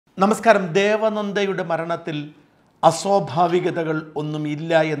നമസ്കാരം. ദേവനന്ദയുടെ മരണത്തിൽ അസ്വാഭാവികതകൾ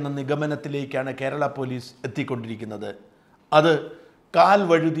ഒന്നുമില്ല എന്ന നിഗമനത്തിലേക്കാണ് കേരള പോലീസ് എത്തിക്കൊണ്ടിരിക്കുന്നത്. അത് കാൽ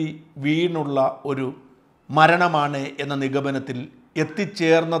വഴുതി വീണുള്ള ഒരു മരണമാണ് എന്ന നിഗമനത്തിൽ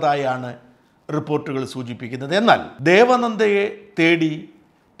എത്തിച്ചേർന്നതായാണ് റിപ്പോർട്ടുകൾ സൂചിപ്പിക്കുന്നത്. എന്നാൽ ദേവനന്ദയെ തേടി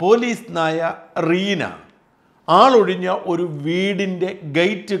പോലീസ് നായ റീന ആളൊഴിഞ്ഞ ഒരു വീടിൻ്റെ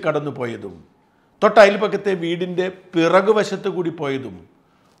ഗേറ്റ് കടന്നുപോയതും തൊട്ടയൽപക്കത്തെ വീടിൻ്റെ പിറകുവശത്ത് കൂടി പോയതും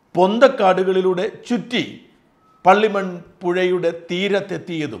പൊന്തക്കാടുകളിലൂടെ ചുറ്റി പള്ളിമൺ പുഴയുടെ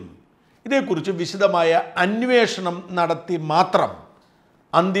തീരത്തെത്തിയതും ഇതേക്കുറിച്ച് വിശദമായ അന്വേഷണം നടത്തി മാത്രം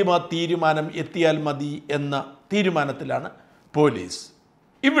അന്തിമ തീരുമാനം എത്തിയാൽ മതി എന്ന തീരുമാനത്തിലാണ് പോലീസ്.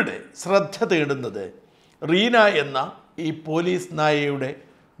 ഇവിടെ ശ്രദ്ധ തേടുന്നത് റീന എന്ന ഈ പോലീസ് നായയുടെ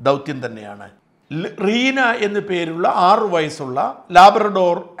ദൗത്യം തന്നെയാണ്. റീന എന്നു പേരുള്ള 6 വയസ്സുള്ള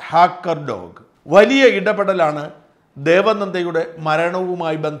ലാബ്രഡോർ ഹാക്കർ ഡോഗ് വലിയ ഇടപെടലാണ് ദേവനന്ദയുടെ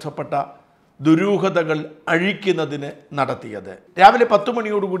മരണവുമായി ബന്ധപ്പെട്ട ദുരൂഹതകൾ അഴിക്കുന്നതിന് നടത്തിയത്. രാവിലെ 10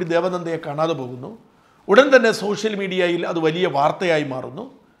 മണിയോടുകൂടി ദേവനന്ദയെ കാണാതെ പോകുന്നു. ഉടൻ തന്നെ സോഷ്യൽ മീഡിയയിൽ അത് വലിയ വാർത്തയായി മാറുന്നു.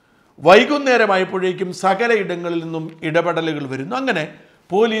 വൈകുന്നേരമായപ്പോഴേക്കും സകല ഇടങ്ങളിൽ നിന്നും ഇടപെടലുകൾ വരുന്നു. അങ്ങനെ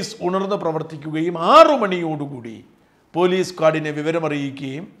പോലീസ് ഉണർന്ന് പ്രവർത്തിക്കുകയും 6 മണിയോടുകൂടി പോലീസ് സ്ക്വാഡിനെ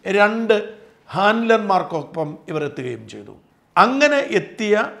വിവരമറിയിക്കുകയും 2 ഹാൻഡ്ലർമാർക്കൊപ്പം ഇവർ എത്തുകയും ചെയ്തു. അങ്ങനെ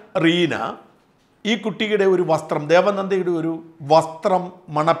എത്തിയ റീന ഈ കുട്ടിയുടെ ഒരു വസ്ത്രം, ദേവനന്ദയുടെ ഒരു വസ്ത്രം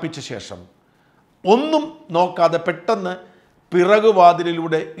മണപ്പിച്ച ശേഷം ഒന്നും നോക്കാതെ പെട്ടെന്ന്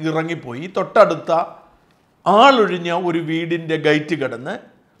പിറകുവാതിലിലൂടെ ഇറങ്ങിപ്പോയി തൊട്ടടുത്ത ആളൊഴിഞ്ഞ ഒരു വീടിൻ്റെ ഗേറ്റ് കടന്ന്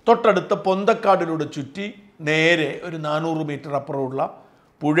തൊട്ടടുത്ത പൊന്തക്കാടിലൂടെ ചുറ്റി നേരെ ഒരു 400 മീറ്റർ അപ്പുറമുള്ള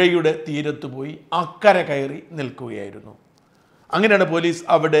പുഴയുടെ തീരത്ത് പോയി അക്കരെ കയറി നിൽക്കുകയായിരുന്നു. അങ്ങനെയാണ് പോലീസ്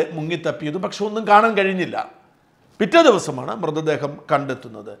അവിടെ മുങ്ങിത്തപ്പിയത്. പക്ഷെ ഒന്നും കാണാൻ കഴിഞ്ഞില്ല. പിറ്റേ ദിവസമാണ് മൃതദേഹം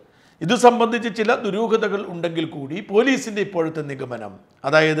കണ്ടെത്തുന്നത്. ഇത് സംബന്ധിച്ച് ചില ദുരൂഹതകൾ ഉണ്ടെങ്കിൽ കൂടി പോലീസിൻ്റെ ഇപ്പോഴത്തെ നിഗമനം,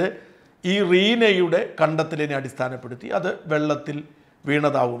 അതായത് ഈ റീനയുടെ കണ്ടെത്തലിനെ അടിസ്ഥാനപ്പെടുത്തി അത് വെള്ളത്തിൽ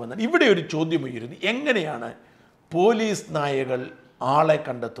വീണതാവുമെന്നാണ്. ഇവിടെ ഒരു ചോദ്യം ഉയരുന്നു, എങ്ങനെയാണ് പോലീസ് നായകൾ ആളെ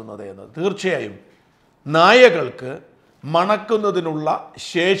കണ്ടെത്തുന്നത് എന്നത്. തീർച്ചയായും നായകൾക്ക് മണക്കുന്നതിനുള്ള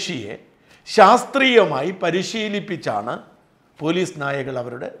ശേഷിയെ ശാസ്ത്രീയമായി പരിശീലിപ്പിച്ചാണ് പോലീസ് നായകൾ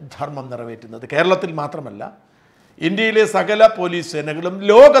അവരുടെ ധർമ്മം നിറവേറ്റുന്നത്. കേരളത്തിൽ മാത്രമല്ല, ഇന്ത്യയിലെ സകല പോലീസ് സേനകളും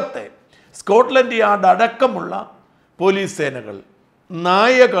ലോകത്തെ സ്കോട്ട്ലൻഡ് യാർഡ് അടക്കമുള്ള പോലീസ് സേനകൾ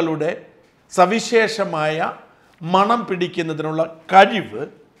നായകളുടെ സവിശേഷമായ മണം പിടിക്കുന്നതിനുള്ള കഴിവ്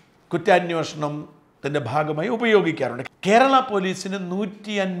കുറ്റാന്വേഷണത്തിൻ്റെ ഭാഗമായി ഉപയോഗിക്കാറുണ്ട്. കേരള പോലീസിന്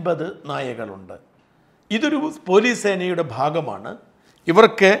 150 നായകളുണ്ട്. ഇതൊരു പോലീസ് സേനയുടെ ഭാഗമാണ്.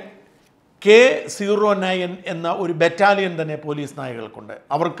 ഇവർക്ക് K09 എന്ന ഒരു ബറ്റാലിയൻ തന്നെ പോലീസ് നായകൾക്കുണ്ട്.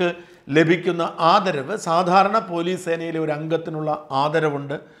 അവർക്ക് ലഭിക്കുന്ന ആദരവ് സാധാരണ പോലീസ് സേനയിലെ ഒരു അംഗത്തിനുള്ള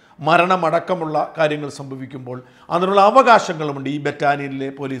ആദരവുണ്ട്. മരണമടക്കമുള്ള കാര്യങ്ങൾ സംഭവിക്കുമ്പോൾ അതിനുള്ള അവകാശങ്ങളുമുണ്ട് ഈ ബറ്റാലിയനിലെ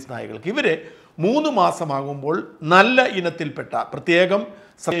പോലീസ് നായകൾക്ക്. ഇവരെ 3 മാസമാകുമ്പോൾ നല്ല ഇനത്തിൽപ്പെട്ട പ്രത്യേകം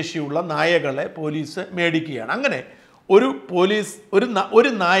ശേഷിയുള്ള നായകളെ പോലീസ് മേടിക്കുകയാണ്. അങ്ങനെ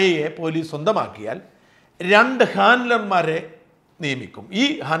ഒരു നായയെ പോലീസ് സ്വന്തമാക്കിയാൽ 2 ഹാൻഡ്ലർമാരെ നിയമിക്കും. ഈ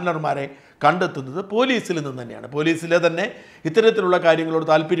ഹാൻഡ്ലർമാരെ കണ്ടെത്തുന്നത് പോലീസിൽ നിന്ന് തന്നെയാണ്. പോലീസിലെ തന്നെ ഇത്തരത്തിലുള്ള കാര്യങ്ങളോട്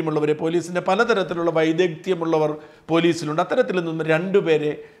താല്പര്യമുള്ളവരെ, പോലീസിൻ്റെ പലതരത്തിലുള്ള വൈദഗ്ധ്യമുള്ളവർ പോലീസിലുണ്ട്. അത്തരത്തിൽ നിന്നും 2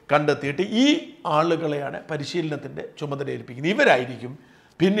 പേരെ കണ്ടെത്തിയിട്ട് ഈ ആളുകളെയാണ് പരിശീലനത്തിൻ്റെ ചുമതല ഏൽപ്പിക്കുന്നത്. ഇവരായിരിക്കും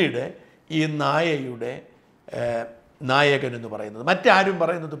പിന്നീട് ഈ നായയുടെ നായകൻ എന്ന് പറയുന്നത്. മറ്റാരും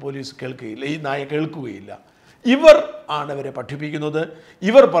പറയുന്നത് പോലീസ് കേൾക്കുകയില്ല, ഈ നായ കേൾക്കുകയില്ല. ഇവർ ആണ് ഇവരെ പഠിപ്പിക്കുന്നത്.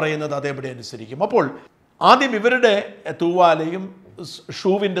 ഇവർ പറയുന്നത് അതേപടി അനുസരിക്കും. അപ്പോൾ ആദ്യം ഇവരുടെ തൂവാലയും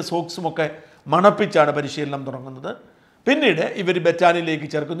ഷൂവിൻ്റെ സോക്സുമൊക്കെ മണപ്പിച്ചാണ് പരിശീലനം തുടങ്ങുന്നത്. പിന്നീട് ഇവർ ബറ്റാലിയനിലേക്ക്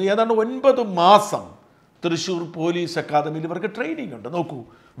ചേർക്കുന്നു. ഏതാണ്ട് 9 മാസം തൃശ്ശൂർ പോലീസ് അക്കാദമിയിൽ ഇവർക്ക് ട്രെയിനിങ് ഉണ്ട്. നോക്കൂ,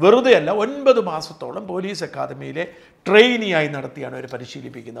 വെറുതെ അല്ല, 9 മാസത്തോളം പോലീസ് അക്കാദമിയിലെ ട്രെയിനിയായി നടത്തിയാണ് അവർ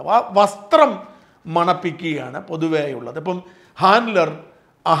പരിശീലിപ്പിക്കുന്നത്. വസ്ത്രം മണപ്പിക്കുകയാണ് പൊതുവേ ഉള്ളത്. ഇപ്പം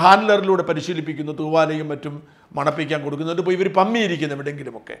ഹാൻഡ്ലറിലൂടെ പരിശീലിപ്പിക്കുന്നു, തൂവാലയും മറ്റും മണപ്പിക്കാൻ കൊടുക്കുന്നുണ്ട്. ഇപ്പോൾ ഇവർ പമ്മിയിരിക്കുന്നു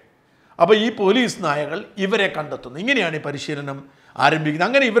എവിടെയെങ്കിലുമൊക്കെ. അപ്പോൾ ഈ പോലീസ് നായകൾ ഇവരെ കണ്ടെത്തുന്നു. ഇങ്ങനെയാണ് ഈ പരിശീലനം ആരംഭിക്കുന്നത്.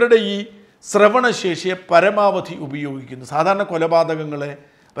 അങ്ങനെ ഇവരുടെ ഈ ശ്രവണശേഷിയെ പരമാവധി ഉപയോഗിക്കുന്നു. സാധാരണ കൊലപാതകങ്ങളെ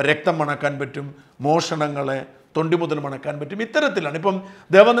രക്തം മണക്കാൻ പറ്റും, മോഷണങ്ങളെ തൊണ്ടി മുതൽ മണക്കാൻ പറ്റും. ഇത്തരത്തിലാണ്. ഇപ്പം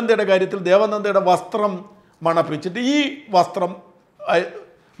ദേവനന്ദയുടെ കാര്യത്തിൽ ദേവനന്ദയുടെ വസ്ത്രം മണപ്പിച്ചിട്ട് ഈ വസ്ത്രം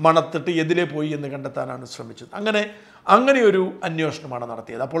മണത്തിട്ട് എതിരെ പോയി എന്ന് കണ്ടെത്താനാണ് ശ്രമിച്ചത്. അങ്ങനെ ഒരു അന്വേഷണമാണ്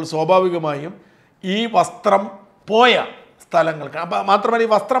നടത്തിയത്. അപ്പോൾ സ്വാഭാവികമായും ഈ വസ്ത്രം പോയ സ്ഥലങ്ങൾക്ക് മാത്രമല്ല,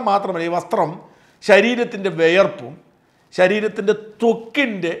 ഈ വസ്ത്രം ശരീരത്തിൻ്റെ വിയർപ്പും ശരീരത്തിൻ്റെ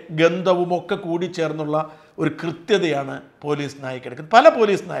ത്വക്കിൻ്റെ ഗന്ധവുമൊക്കെ കൂടി ചേർന്നുള്ള ഒരു കൃത്യതയാണ് പോലീസ് നായക്കെടുക്കുന്നത്. പല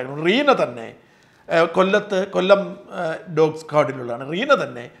പോലീസ് നായകളും, റീന തന്നെ കൊല്ലം ഡോഗ് സ്ക്വാഡിലുള്ളതാണ്. റീന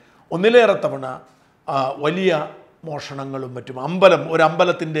തന്നെ ഒന്നിലേറെ തവണ വലിയ മോഷണങ്ങളും മറ്റും ഒരു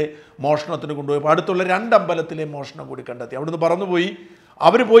അമ്പലത്തിൻ്റെ മോഷണത്തിന് കൊണ്ടുപോയപ്പോൾ അടുത്തുള്ള 2 അമ്പലത്തിലെ മോഷണം കൂടി കണ്ടെത്തി. അവിടുന്ന് പറന്നുപോയി.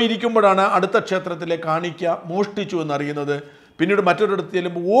 അവർ പോയിരിക്കുമ്പോഴാണ് അടുത്ത ക്ഷേത്രത്തിലെ കാണിക്ക മോഷ്ടിച്ചു എന്നറിയുന്നത്. പിന്നീട് മറ്റൊരിടത്ത്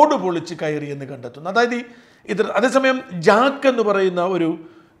ചെല്ലുമ്പോൾ ഓട് പൊളിച്ച് കയറി എന്ന് കണ്ടെത്തുന്നു. അതായത് ഇത് അതേസമയം ജാക്ക് എന്ന് പറയുന്ന ഒരു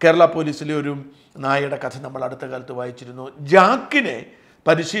കേരള പോലീസിലെ ഒരു നായയുടെ കഥ നമ്മൾ അടുത്ത കാലത്ത് വായിച്ചിരുന്നു. ജാക്കിനെ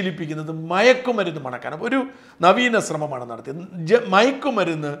പരിശീലിപ്പിക്കുന്നത് മയക്കുമരുന്ന് മണക്കാൻ ഒരു നവീന ശ്രമമാണ് നടത്തിയത്.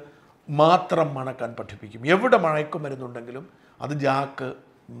 മയക്കുമരുന്ന് മാത്രം മണക്കാൻ പഠിപ്പിക്കും. എവിടെ മയക്കുമരുന്നുണ്ടെങ്കിലും അത് ജാക്ക്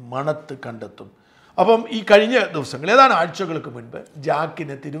മണത്ത് കണ്ടെത്തും. അപ്പം ഈ കഴിഞ്ഞ ദിവസങ്ങൾ ഏതാനും ആഴ്ചകൾക്ക് മുൻപ്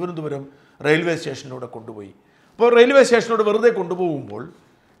ജാക്കിനെ തിരുവനന്തപുരം റെയിൽവേ സ്റ്റേഷനിലൂടെ കൊണ്ടുപോയി. അപ്പോൾ റെയിൽവേ സ്റ്റേഷനോട് വെറുതെ കൊണ്ടുപോകുമ്പോൾ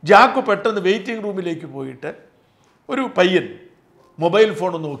ജാക്ക് പെട്ടെന്ന് വെയിറ്റിംഗ് റൂമിലേക്ക് പോയിട്ട് ഒരു പയ്യൻ മൊബൈൽ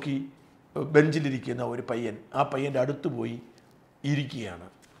ഫോൺ നോക്കി ബെഞ്ചിലിരിക്കുന്ന ഒരു പയ്യൻ ആ പയ്യൻ്റെ അടുത്ത് പോയി ഇരിക്കുകയാണ്.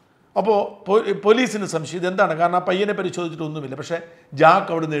 അപ്പോൾ പോലീസിന് സംശയം ഇതെന്താണ്, കാരണം ആ പയ്യനെ പരിശോധിച്ചിട്ടൊന്നുമില്ല. പക്ഷേ ജാക്ക്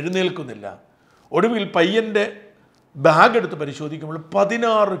അവിടെ നിന്ന് എഴുന്നേൽക്കുന്നില്ല. ഒടുവിൽ പയ്യൻ്റെ ബാഗ് എടുത്ത് പരിശോധിക്കുമ്പോൾ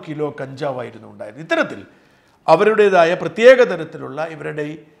 16 കിലോ കഞ്ചാവായിരുന്നു ഉണ്ടായിരുന്നത്. ഇത്തരത്തിൽ അവരുടേതായ പ്രത്യേക തരത്തിലുള്ള ഇവരുടെ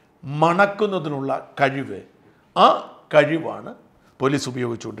മണക്കുന്നതിനുള്ള കഴിവ്, ആ കഴിവാണ് പോലീസ്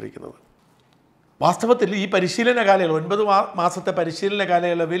ഉപയോഗിച്ചുകൊണ്ടിരിക്കുന്നത്. വാസ്തവത്തിൽ ഈ പരിശീലന കാലയളവ് 9 മാസത്തെ പരിശീലന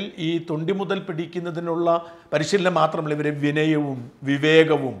കാലയളവിൽ ഈ തൊണ്ടി മുതൽ പിടിക്കുന്നതിനുള്ള പരിശീലനം മാത്രമല്ല, ഇവരെ വിനയവും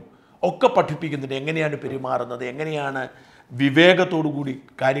വിവേകവും ഒക്കെ പഠിപ്പിക്കുന്നുണ്ട്. എങ്ങനെയാണ് പെരുമാറുന്നത്, എങ്ങനെയാണ് വിവേകത്തോടു കൂടി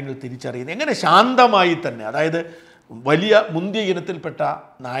കാര്യങ്ങൾ തിരിച്ചറിയുന്നത്, എങ്ങനെ ശാന്തമായി തന്നെ, അതായത് വലിയ മുന്തിയ ഇനത്തിൽപ്പെട്ട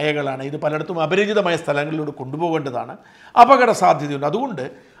നായകളാണ് ഇത്, പലയിടത്തും അപരിചിതമായ സ്ഥലങ്ങളിലൂടെ കൊണ്ടുപോകേണ്ടതാണ്, അപകട സാധ്യതയുണ്ട്. അതുകൊണ്ട്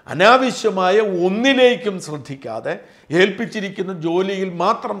അനാവശ്യമായ ഒന്നിലേക്കും ശ്രദ്ധിക്കാതെ ഏൽപ്പിച്ചിരിക്കുന്ന ജോലിയിൽ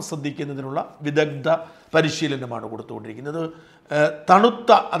മാത്രം ശ്രദ്ധിക്കുന്നതിനുള്ള വിദഗ്ധ പരിശീലനമാണ് കൊടുത്തുകൊണ്ടിരിക്കുന്നത്.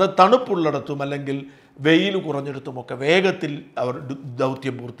 തണുപ്പുള്ളിടത്തും അല്ലെങ്കിൽ വെയിൽ കുറഞ്ഞിടത്തുമൊക്കെ വേഗത്തിൽ അവർ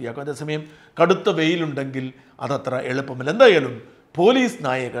ദൗത്യം പൂർത്തിയാക്കും. അതേസമയം കടുത്ത വെയിലുണ്ടെങ്കിൽ അതത്ര എളുപ്പമല്ല. എന്തായാലും പോലീസ്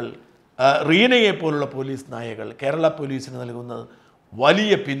നായകൾ, റീനയെ പോലുള്ള പോലീസ് നായകൾ കേരള പോലീസിന് നൽകുന്നത്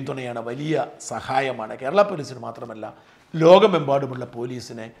വലിയ പിന്തുണയാണ്, വലിയ സഹായമാണ്. കേരള പോലീസിന് മാത്രമല്ല, ലോകമെമ്പാടുമുള്ള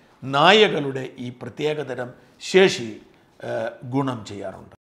പോലീസിനെ നായകളുടെ ഈ പ്രത്യേകതരം ശേഷി ഗുണം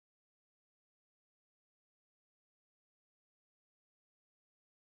ചെയ്യാറുണ്ട്.